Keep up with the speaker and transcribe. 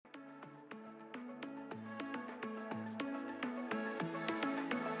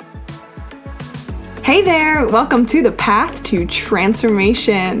Hey there, welcome to The Path to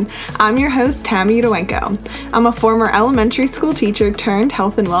Transformation. I'm your host, Tammy Udowenko. I'm a former elementary school teacher turned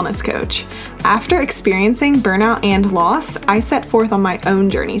health and wellness coach. After experiencing burnout and loss, I set forth on my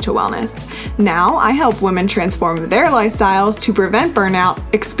own journey to wellness. Now, I help women transform their lifestyles to prevent burnout,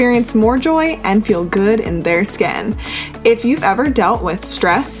 experience more joy, and feel good in their skin. If you've ever dealt with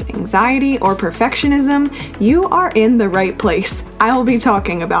stress, anxiety, or perfectionism, you are in the right place. I will be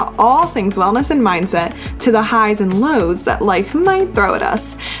talking about all things wellness and mindset to the highs and lows that life might throw at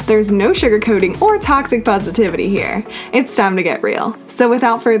us. There's no sugarcoating or toxic positivity here. It's time to get real. So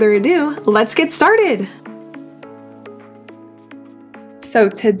without further ado, let's get started. So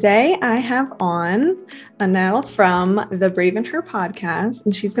today I have on Anel from the Brave in Her podcast,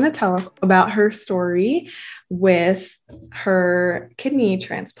 and she's going to tell us about her story with her kidney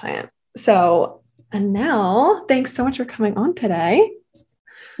transplant. So Anel, thanks so much for coming on today.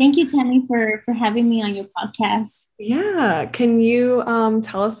 Thank you, Tammy, for having me on your podcast. Yeah. Can you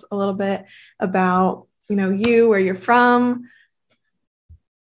tell us a little bit about, you, where you're from?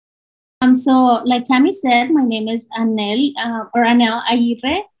 So like Tammy said, my name is Anel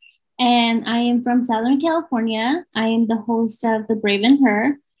Aguirre, and I am from Southern California. I am the host of The Brave in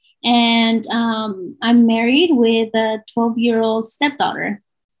Her, and I'm married with a 12-year-old stepdaughter.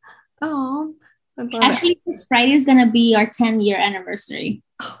 Oh, actually, this Friday is going to be our 10-year anniversary.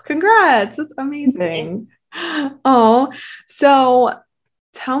 Oh, congrats. That's amazing. Oh, so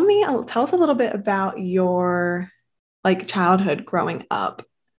tell us a little bit about your childhood growing up,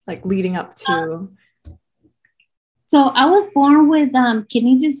 leading up to. So I was born with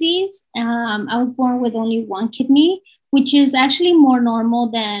kidney disease. I was born with only one kidney, which is actually more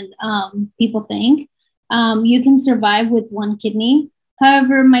normal than people think. You can survive with one kidney.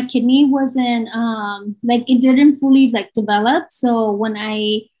 However, my kidney wasn't it didn't fully develop. So when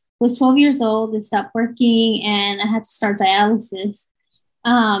I was 12 years old, it stopped working and I had to start dialysis.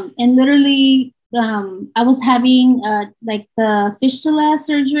 And literally, I was having the fistula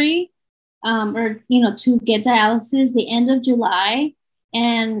surgery, to get dialysis the end of July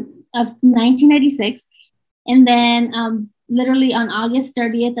of 1996. And then literally on August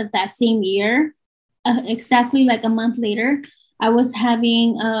 30th of that same year, exactly a month later, I was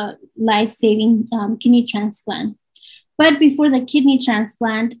having a life-saving kidney transplant. But before the kidney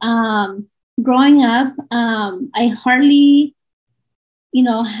transplant, growing up, I hardly,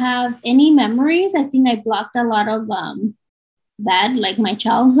 have any memories. I think I blocked a lot of that, my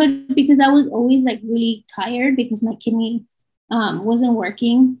childhood, because I was always really tired because my kidney wasn't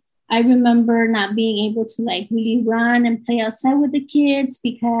working. I remember not being able to really run and play outside with the kids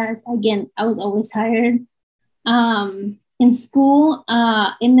because, again, I was always tired. In school,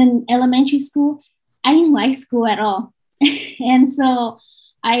 in the elementary school, I didn't like school at all. And so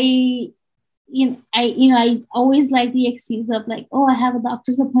I always like the excuse of I have a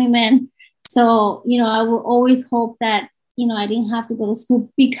doctor's appointment. So, I will always hope that, I didn't have to go to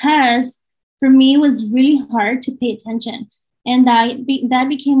school, because for me, it was really hard to pay attention. And that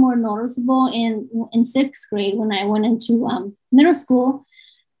became more noticeable in sixth grade when I went into middle school.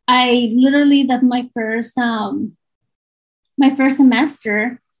 I literally, my first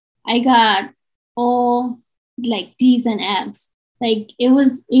semester, I got all D's and F's. It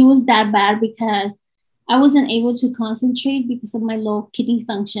was that bad because I wasn't able to concentrate because of my low kidney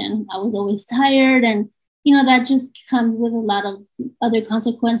function. I was always tired, and that just comes with a lot of other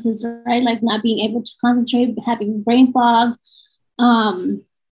consequences, right? Not being able to concentrate, having brain fog. And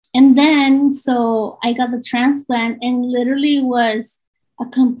then so I got the transplant, and literally was a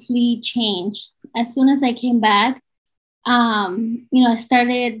complete change. As soon as I came back, I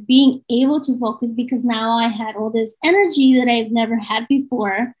started being able to focus because now I had all this energy that I've never had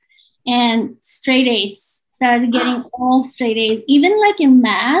before, and straight A's. Started getting all straight A's, even in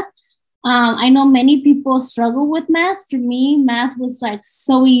math. I know many people struggle with math. For me, math was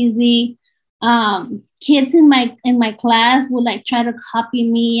so easy. Kids in my class would try to copy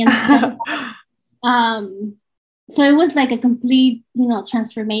me and stuff. So it was a complete,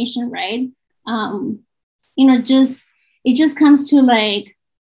 transformation, right? It just comes to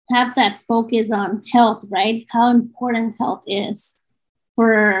have that focus on health, right? How important health is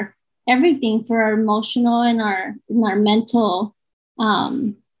for everything, for our emotional and our mental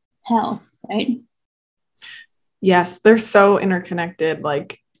health, right? Yes, they're so interconnected.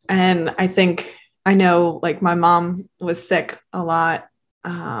 And I know my mom was sick a lot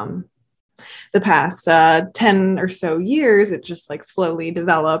the past 10 or so years. It just slowly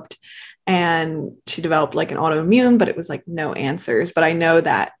developed. And she developed an autoimmune, but it was no answers. But I know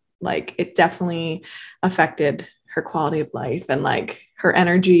that it definitely affected her quality of life and like her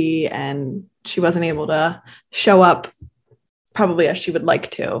energy, and she wasn't able to show up probably as she would like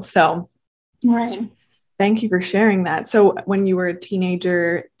to. So Right. thank you for sharing that. So when you were a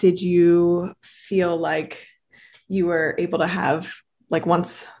teenager, did you feel like you were able to have, like,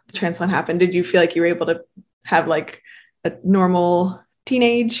 once the transplant happened, did you feel like you were able to have like a normal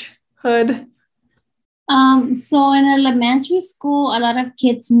teenagehood? So in elementary school, a lot of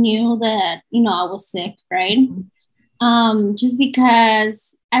kids knew that, I was sick, right? Just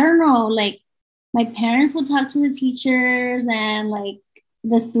because, I don't know, like my parents would talk to the teachers and like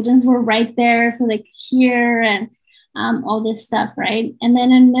the students were right there. So like here and all this stuff, right? And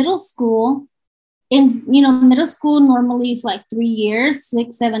then in middle school normally is like 3 years,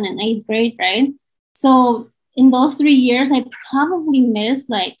 6, 7, and 8th grade, right? So in those 3 years, I probably missed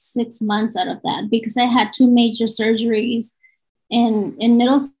like 6 months out of that because I had two major surgeries in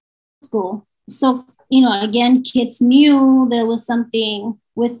middle school. So, again, kids knew there was something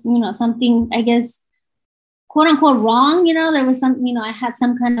with, something, I guess, quote unquote wrong. There was some, I had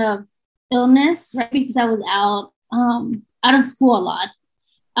some kind of illness, right? Because I was out of school a lot.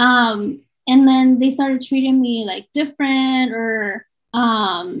 And then they started treating me like different, or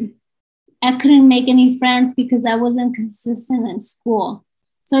I couldn't make any friends because I wasn't consistent in school.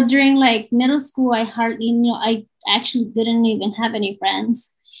 So during like middle school, I actually didn't even have any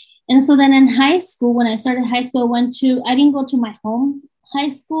friends. And so then in high school, when I started high school, I didn't go to my home high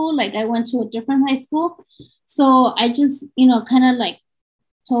school. Like I went to a different high school. So I just, kind of like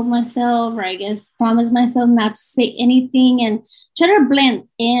told myself, or I guess promised myself not to say anything and try to blend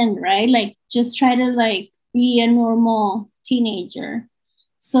in, right? Like just try to like be a normal teenager.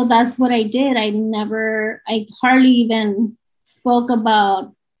 So that's what I did. I hardly even spoke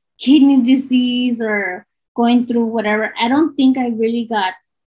about kidney disease or going through whatever. I don't think I really got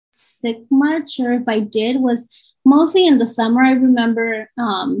sick much, or if I did, was mostly in the summer. I remember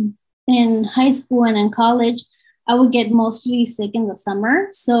in high school and in college, I would get mostly sick in the summer.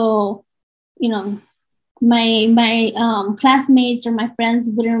 So, my classmates or my friends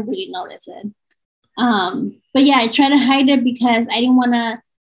wouldn't really notice it. But yeah, I try to hide it because I didn't want to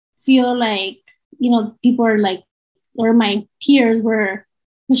feel like, people are like, or my peers were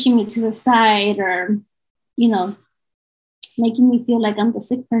pushing me to the side, or, making me feel like I'm the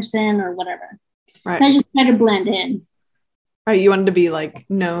sick person or whatever. Right. So I just try to blend in. Right. You wanted to be like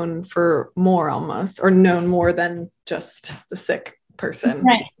known for more almost, or known more than just the sick person.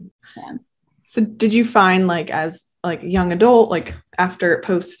 Right. Yeah. So did you find like as like a young adult, like after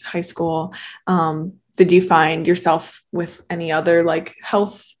post high school, did you find yourself with any other like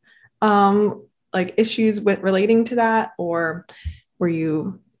health like issues with relating to that, or were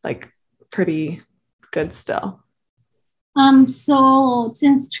you like pretty good still? So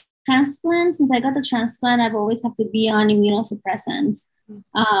since I got the transplant, I've always have to be on immunosuppressants.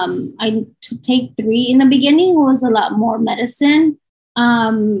 I to take 3 in the beginning. It was a lot more medicine.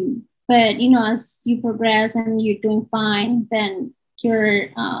 But as you progress and you're doing fine, then your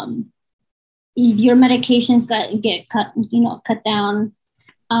medications get cut down.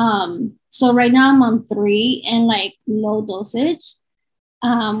 So right now I'm on 3 and like low dosage.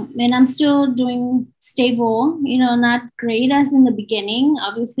 And I'm still doing stable, not great as in the beginning,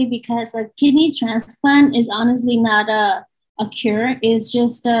 obviously, because a kidney transplant is honestly not a cure. It's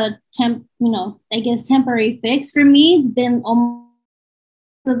just a temporary fix. For me, it's been almost,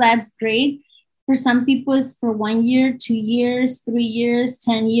 so that's great. For some people, it's for 1 year, 2 years, 3 years,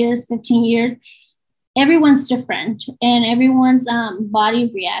 10 years, 15 years. Everyone's different and everyone's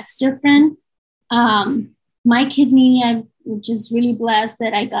body reacts different. My kidney, I'm just really blessed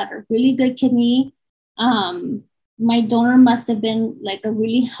that I got a really good kidney. My donor must have been like a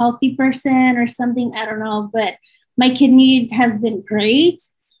really healthy person or something. I don't know, but my kidney has been great.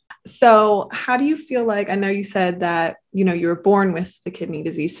 So how do you feel like, I know you said that, you were born with the kidney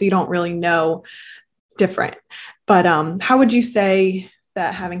disease, so you don't really know different, but how would you say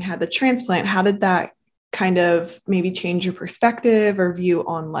that having had the transplant, how did that kind of maybe change your perspective or view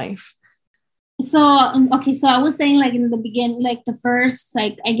on life? So, okay, so I was saying like in the beginning, like the first,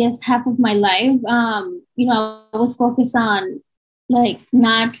 like, I guess half of my life, I was focused on like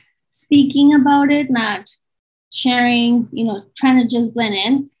not speaking about it, not sharing, trying to just blend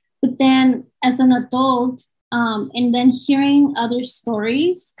in. But then as an adult, and then hearing other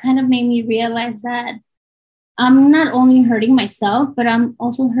stories kind of made me realize that I'm not only hurting myself, but I'm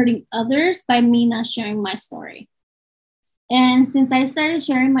also hurting others by me not sharing my story. And since I started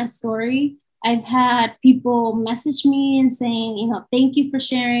sharing my story, I've had people message me and saying, thank you for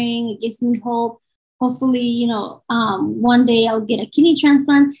sharing. It gives me hope. Hopefully, one day I'll get a kidney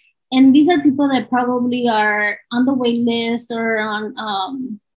transplant. and these are people that probably are on the wait list or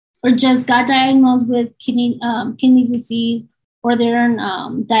on or just got diagnosed with kidney disease, or they're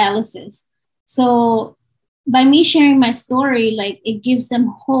on dialysis. So by me sharing my story, like it gives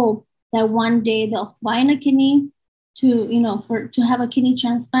them hope that one day they'll find a kidney to have a kidney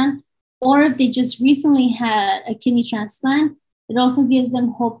transplant, or if they just recently had a kidney transplant, it also gives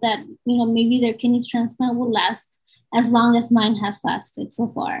them hope that maybe their kidney transplant will last as long as mine has lasted so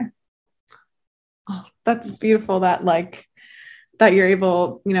far. Oh, that's beautiful that that you're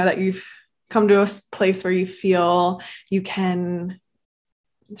able, that you've come to a place where you feel you can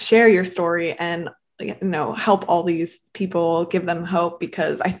share your story and, help all these people, give them hope,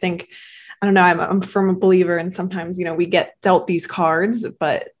 because I think, I don't know, I'm a firm believer in sometimes, we get dealt these cards,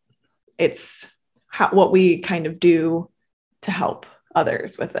 but it's what we kind of do to help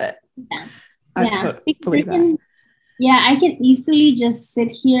others with it. Yeah. I totally believe that. Yeah, I can easily just sit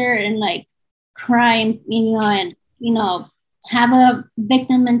here and like cry and have a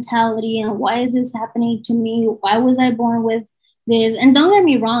victim mentality, and why is this happening to me? Why was I born with this? And don't get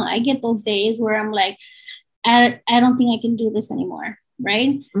me wrong, I get those days where I'm like, I don't think I can do this anymore,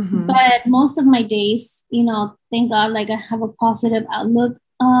 right? Mm-hmm. But most of my days, thank God, like I have a positive outlook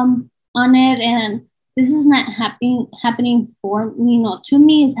on it, and this is not happening for to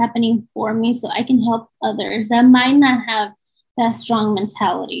me, it's happening for me, so I can help others that might not have that strong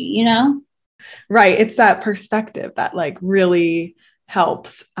mentality, Right. It's that perspective that like really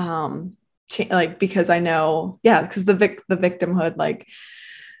helps. Because I know, because the victimhood, like,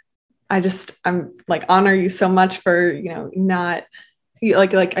 I'm like, honor you so much for, not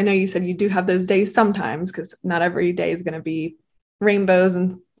like, I know you said you do have those days sometimes, because not every day is going to be rainbows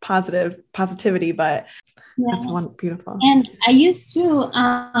and positivity, but that's one beautiful. And I used to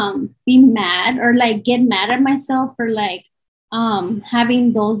be mad or like get mad at myself for like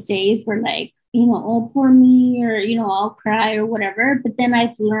having those days where like, oh, poor me, or, I'll cry or whatever. But then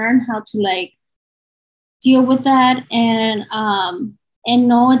I've learned how to like deal with that and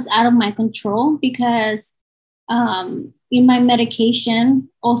know it's out of my control, because in my medication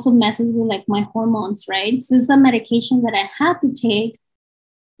also messes with like my hormones, right? So it's the medication that I have to take,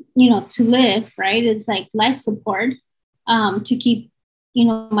 to live, right? It's like life support to keep,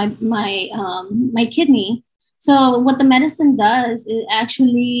 my kidney. So what the medicine does, it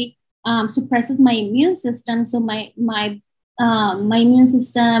actually suppresses my immune system. So my immune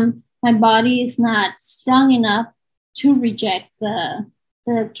system, my body is not strong enough to reject the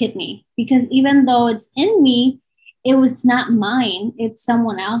kidney, because even though it's in me, it was not mine, it's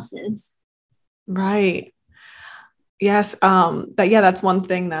someone else's. Right. Yes. That's one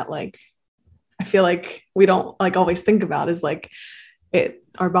thing that like, I feel like we don't like always think about is like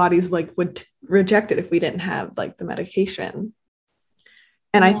our bodies like would reject it if we didn't have like the medication.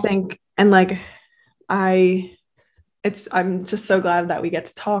 And I think, and like, I'm just so glad that we get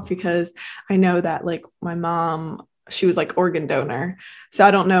to talk, because I know that like my mom, she was like organ donor. So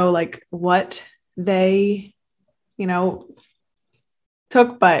I don't know like what they,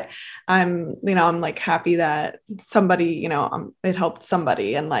 took, but I'm like happy that somebody, it helped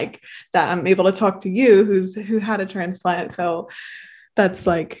somebody, and like that I'm able to talk to you who had a transplant. So that's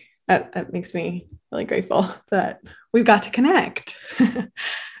like, that makes me really grateful that we've got to connect.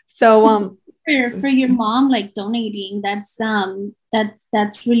 So, for your mom, like donating, that's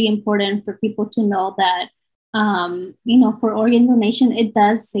really important for people to know that, for organ donation, it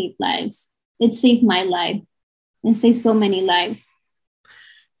does save lives. It saved my life and saved so many lives.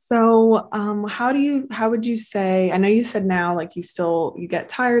 So, how would you say, I know you said now, like you get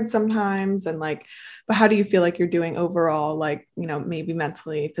tired sometimes, and like, but how do you feel like you're doing overall? Like, maybe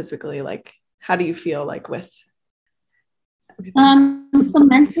mentally, physically, like, how do you feel like with everything? So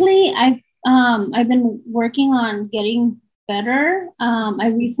mentally, I've been working on getting better. I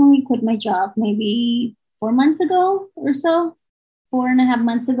recently quit my job maybe 4 months ago or so, 4.5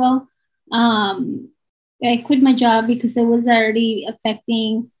 months ago. I quit my job because it was already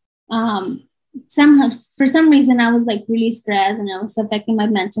affecting, somehow, for some reason, I was like really stressed, and it was affecting my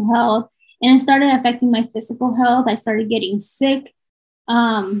mental health, and it started affecting my physical health. I started getting sick,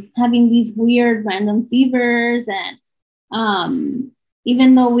 having these weird random fevers, and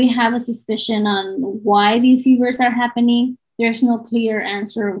even though we have a suspicion on why these fevers are happening, there's no clear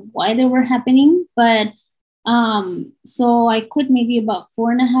answer why they were happening. But so I quit maybe about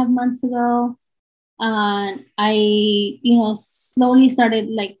 4.5 months ago. And I, slowly started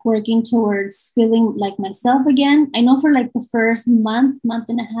like working towards feeling like myself again. I know for like the first month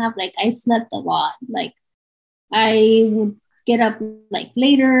and a half, like I slept a lot. Like I would get up like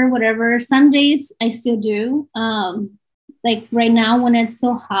later, whatever. Some days I still do. like right now when it's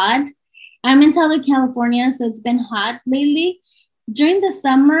so hot. I'm in Southern California, so it's been hot lately. During the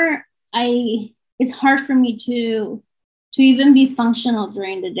summer, it's hard for me to even be functional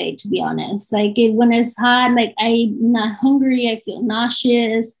during the day, to be honest. Like when it's hot, like I'm not hungry, I feel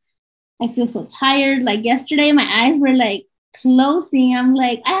nauseous, I feel so tired. Like yesterday, my eyes were like closing. I'm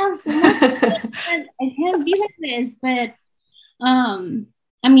like, I have so much I can't be like this. But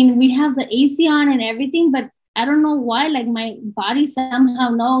I mean, we have the AC on and everything, but I don't know why, like my body somehow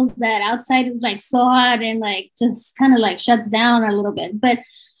knows that outside is like so hot and like just kind of like shuts down a little bit. But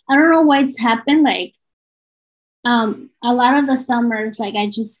I don't know why it's happened. Like a lot of the summers, like I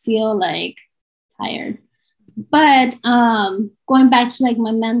just feel like tired. But going back to like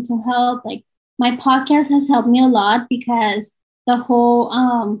my mental health, like my podcast has helped me a lot because the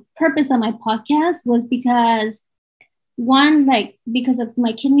whole purpose of my podcast was because one, like because of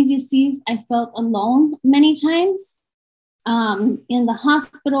my kidney disease, I felt alone many times in the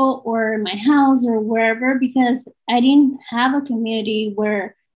hospital or in my house or wherever, because I didn't have a community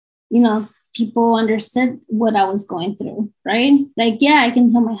where, people understood what I was going through, right? Like, yeah, I can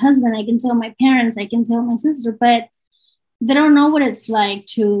tell my husband, I can tell my parents, I can tell my sister, but they don't know what it's like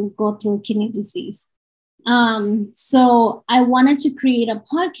to go through kidney disease. So I wanted to create a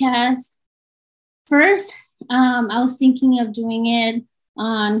podcast. First, I was thinking of doing it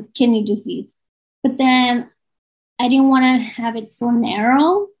on kidney disease, but then I didn't want to have it so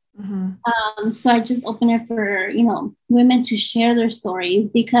narrow. Mm-hmm. So I just opened it for, women to share their stories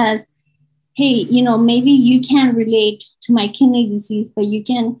because, hey, maybe you can't relate to my kidney disease, but you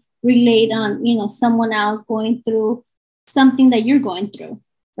can relate on, someone else going through something that you're going through,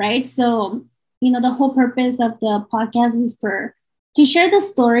 right? So, the whole purpose of the podcast is to share the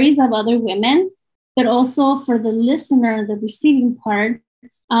stories of other women, but also for the listener, the receiving part,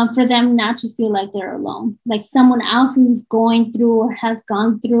 for them not to feel like they're alone, like someone else is going through or has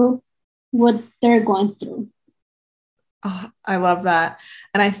gone through what they're going through. Oh, I love that.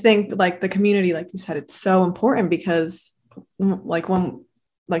 And I think like the community, like you said, it's so important because like when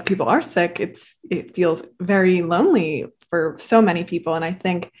like people are sick, it feels very lonely for so many people. And I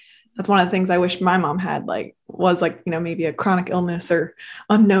think that's one of the things I wish my mom had, was maybe a chronic illness or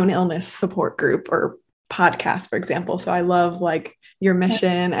unknown illness support group or podcast, for example. So I love like your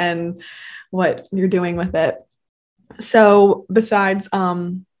mission and what you're doing with it. So besides,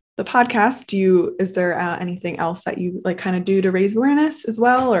 the podcast, is there anything else that you like kind of do to raise awareness as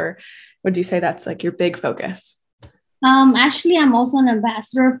well? Or would you say that's like your big focus? Actually, I'm also an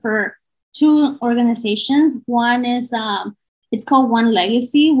ambassador for two organizations. One is, it's called One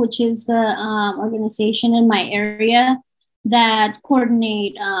Legacy, which is the organization in my area that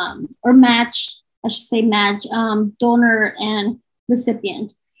coordinate or match, I should say match donor and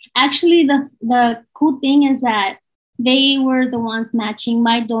recipient. Actually, the cool thing is that they were the ones matching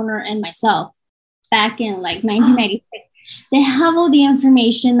my donor and myself back in like 1996. They have all the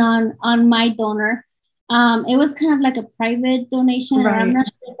information on my donor. It was kind of like a private donation. Right. I'm not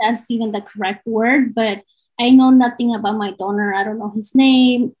sure if that's even the correct word, but I know nothing about my donor. I don't know his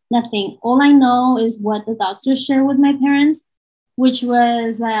name, nothing. All I know is what the doctors shared with my parents, which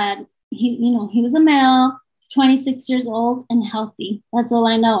was that he was a male, 26 years old and healthy. That's all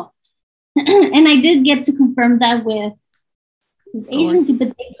I know. And I did get to confirm that with his agency, but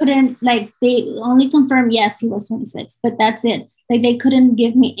they couldn't, they only confirmed, yes, he was 26, but that's it. Like they couldn't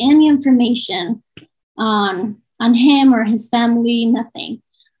give me any information on him or his family, nothing.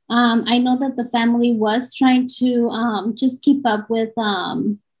 I know that the family was trying to just keep up with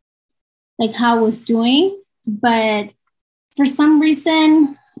like how I was doing, but for some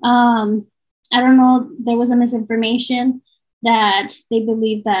reason, I don't know, there was a misinformation that they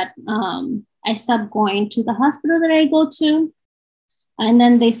believe that I stopped going to the hospital that I go to, and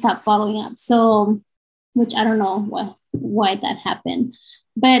then they stopped following up. So, which I don't know why that happened.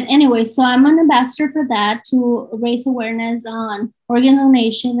 But anyway, so I'm an ambassador for that to raise awareness on organ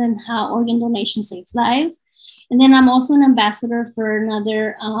donation and how organ donation saves lives. And then I'm also an ambassador for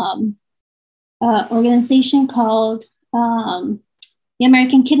another organization called the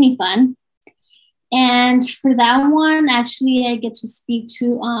American Kidney Fund. And for that one, actually, I get to speak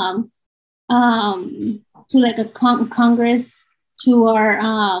to like a Congress, to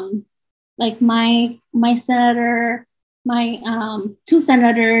our like my senator, my two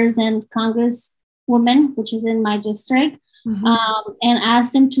senators and congresswoman, which is in my district, and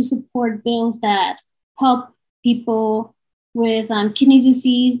ask them to support bills that help people with kidney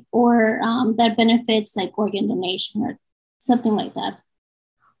disease or that benefits like organ donation or something like that.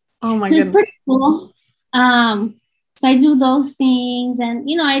 Oh my goodness. It's pretty cool. So I do those things, and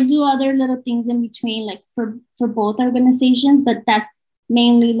I do other little things in between, like for both organizations, but that's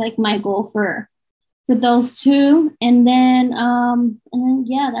mainly like my goal for those two. And then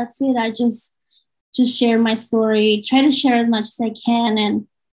yeah, that's it. I just share my story, try to share as much as I can, and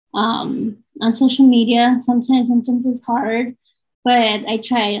on social media. Sometimes it's hard, but I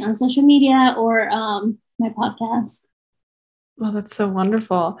try on social media or my podcast. Well, that's so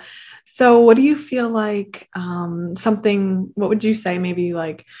wonderful. So what do you feel like what would you say, maybe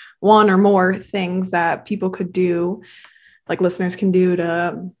like one or more things that people could do, like listeners can do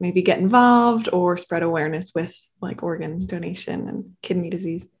to maybe get involved or spread awareness with like organ donation and kidney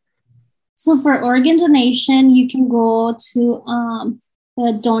disease? So for organ donation, you can go to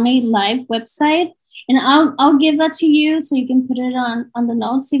the Donate Live website, and I'll give that to you so you can put it on the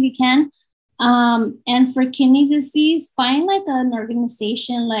notes if you can. And for kidney disease, find like an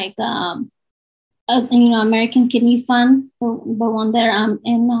organization like American Kidney Fund, the one that I'm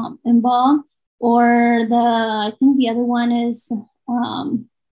involved, or I think the other one is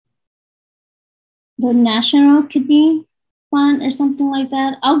the National Kidney Fund or something like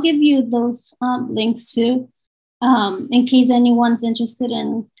that. I'll give you those links too, in case anyone's interested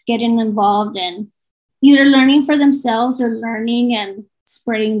in getting involved and either learning for themselves or learning and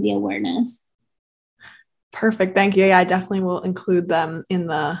spreading the awareness. Perfect. Thank you. Yeah, I definitely will include them in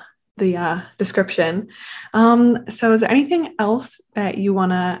the description. So is there anything else that you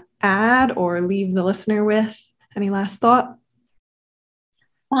want to add or leave the listener with? Any last thought?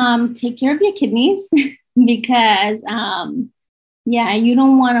 Take care of your kidneys because, you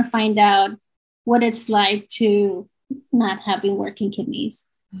don't want to find out what it's like to not having working kidneys.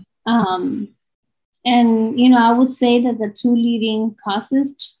 And, I would say that the two leading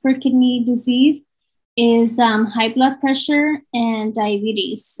causes for kidney disease is high blood pressure and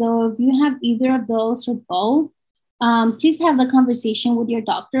diabetes. So if you have either of those or both, please have a conversation with your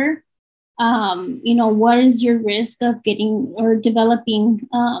doctor. What is your risk of getting or developing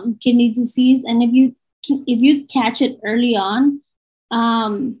kidney disease? And if you catch it early on,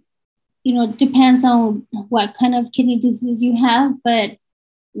 it depends on what kind of kidney disease you have, but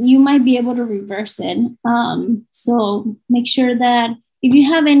you might be able to reverse it. So make sure that if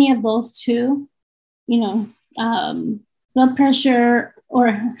you have any of those two, blood pressure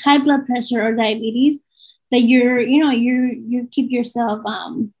or high blood pressure or diabetes, that you keep yourself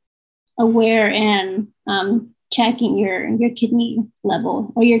aware and checking your kidney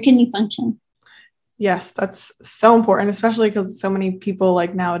level or your kidney function. Yes, that's so important, especially because so many people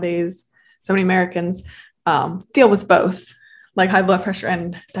like nowadays, so many Americans deal with both, like high blood pressure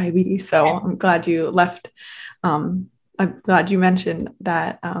and diabetes. So I'm glad you I'm glad you mentioned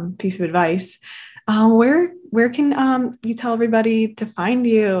that piece of advice. Where can you tell everybody to find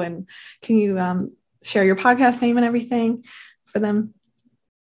you, and can you share your podcast name and everything for them?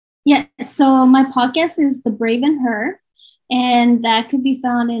 Yeah, so my podcast is The Brave and Her, and that could be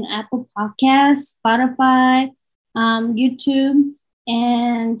found in Apple Podcasts, Spotify, YouTube,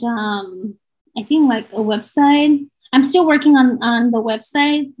 and I think like a website. I'm still working on the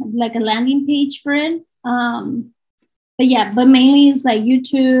website, like a landing page for it. But mainly it's like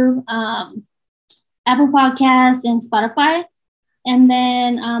YouTube, Apple Podcasts, and Spotify. And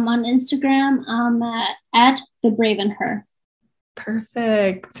then on Instagram, at The Brave and Her.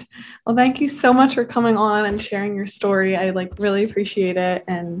 Perfect. Well, thank you so much for coming on and sharing your story. I really appreciate it,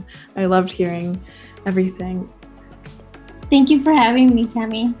 and I loved hearing everything. Thank you for having me,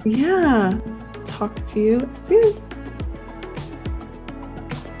 Tammy. Yeah. Talk to you soon.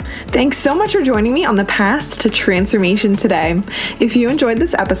 Thanks so much for joining me on the path to transformation today. If you enjoyed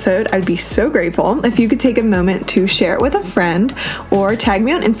this episode, I'd be so grateful if you could take a moment to share it with a friend or tag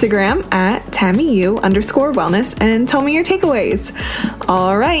me on Instagram at TammyU_wellness and tell me your takeaways.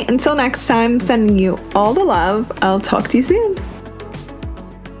 All right, until next time, sending you all the love. I'll talk to you soon.